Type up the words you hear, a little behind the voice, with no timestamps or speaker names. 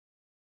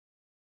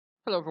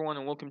Hello everyone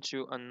and welcome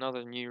to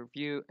another new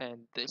review,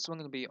 and this one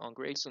gonna be on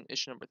Grayson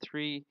issue number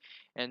 3.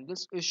 And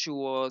this issue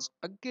was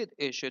a good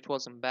issue. It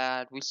wasn't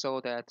bad. We saw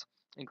that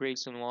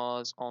Grayson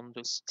was on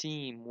this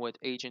team with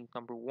agent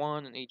number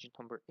 1 and agent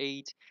number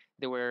 8.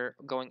 They were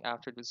going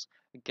after this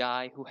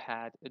guy who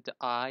had the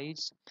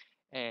eyes,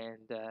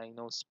 and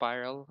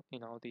Spiral,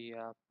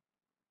 the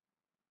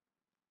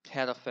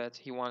head of it.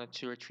 He wanted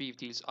to retrieve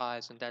these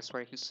eyes, and that's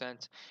where he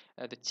sent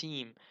the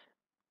team,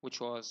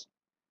 which was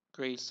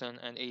Grayson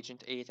and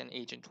Agent 8 and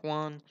Agent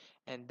 1,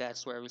 and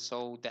that's where we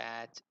saw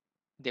that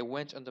they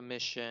went on the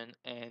mission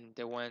and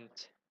they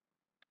went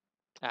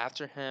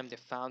after him, they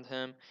found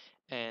him,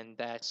 and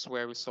that's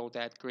where we saw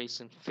that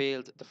Grayson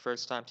failed the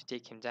first time to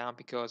take him down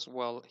because,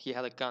 well, he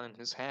had a gun in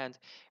his hand.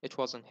 It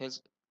wasn't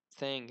his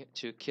thing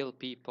to kill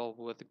people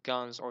with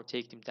guns or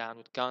take them down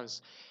with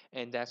guns,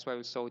 and that's where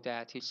we saw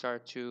that he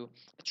started to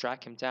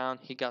track him down.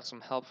 He got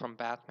some help from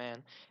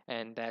Batman,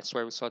 and that's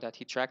where we saw that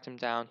he tracked him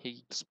down.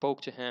 He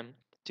spoke to him,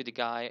 to the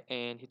guy,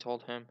 and he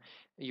told him,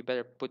 "You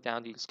better put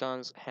down these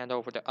guns, hand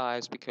over the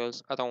eyes,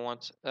 because I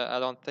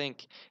don't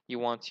think you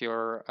want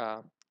your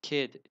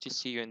kid to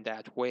see you in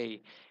that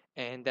way."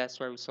 And that's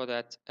where we saw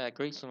that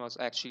Grayson was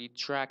actually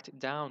tracked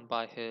down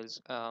by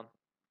his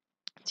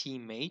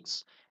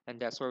teammates, and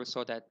that's where we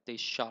saw that they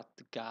shot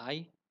the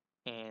guy,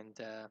 and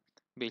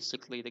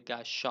basically the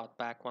guy shot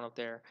back one of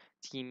their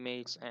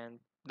teammates, and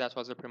that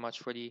was it pretty much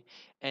for the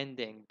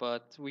ending.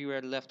 But we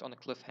were left on a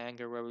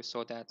cliffhanger where we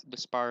saw that the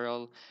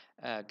Spiral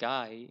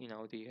guy,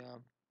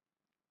 the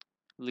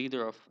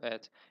leader of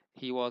it,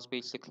 he was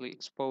basically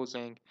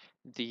exposing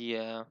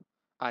the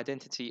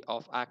identity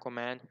of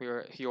Aquaman.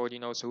 Where he already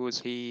knows who is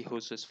he,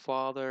 who's his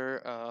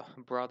father,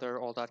 brother,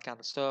 all that kind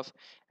of stuff,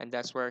 and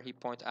that's where he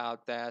point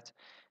out that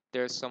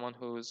there's someone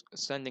who's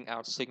sending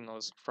out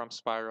signals from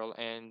Spiral,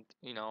 and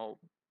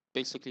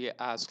basically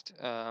asked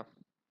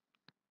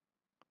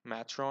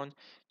Matron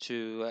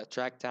to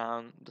track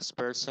down this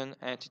person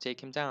and to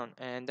take him down.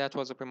 And that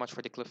was pretty much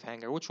for the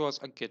cliffhanger, which was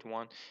a good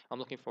one. I'm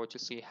looking forward to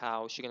see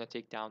how she's gonna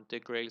take down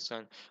Dick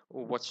Grayson.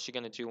 What's she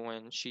gonna do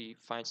when she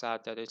finds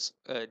out that it's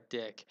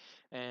Dick?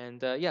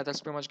 And yeah,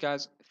 that's pretty much,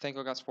 guys. Thank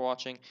you guys for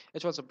watching.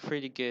 It was a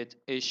pretty good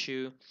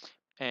issue.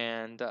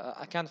 And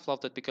I kind of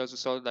loved it because we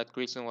saw that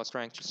Grayson was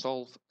trying to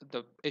solve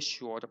the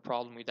issue or the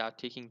problem without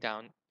taking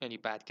down any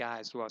bad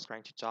guys. He was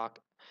trying to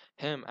talk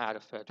him out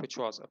of it, which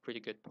was a pretty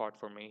good part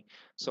for me.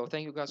 So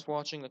thank you guys for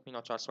watching. Let me know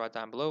your thoughts right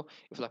down below.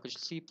 If you like what you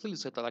see,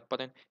 please hit the like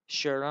button,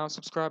 share around,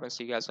 subscribe, and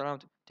see you guys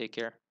around. Take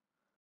care.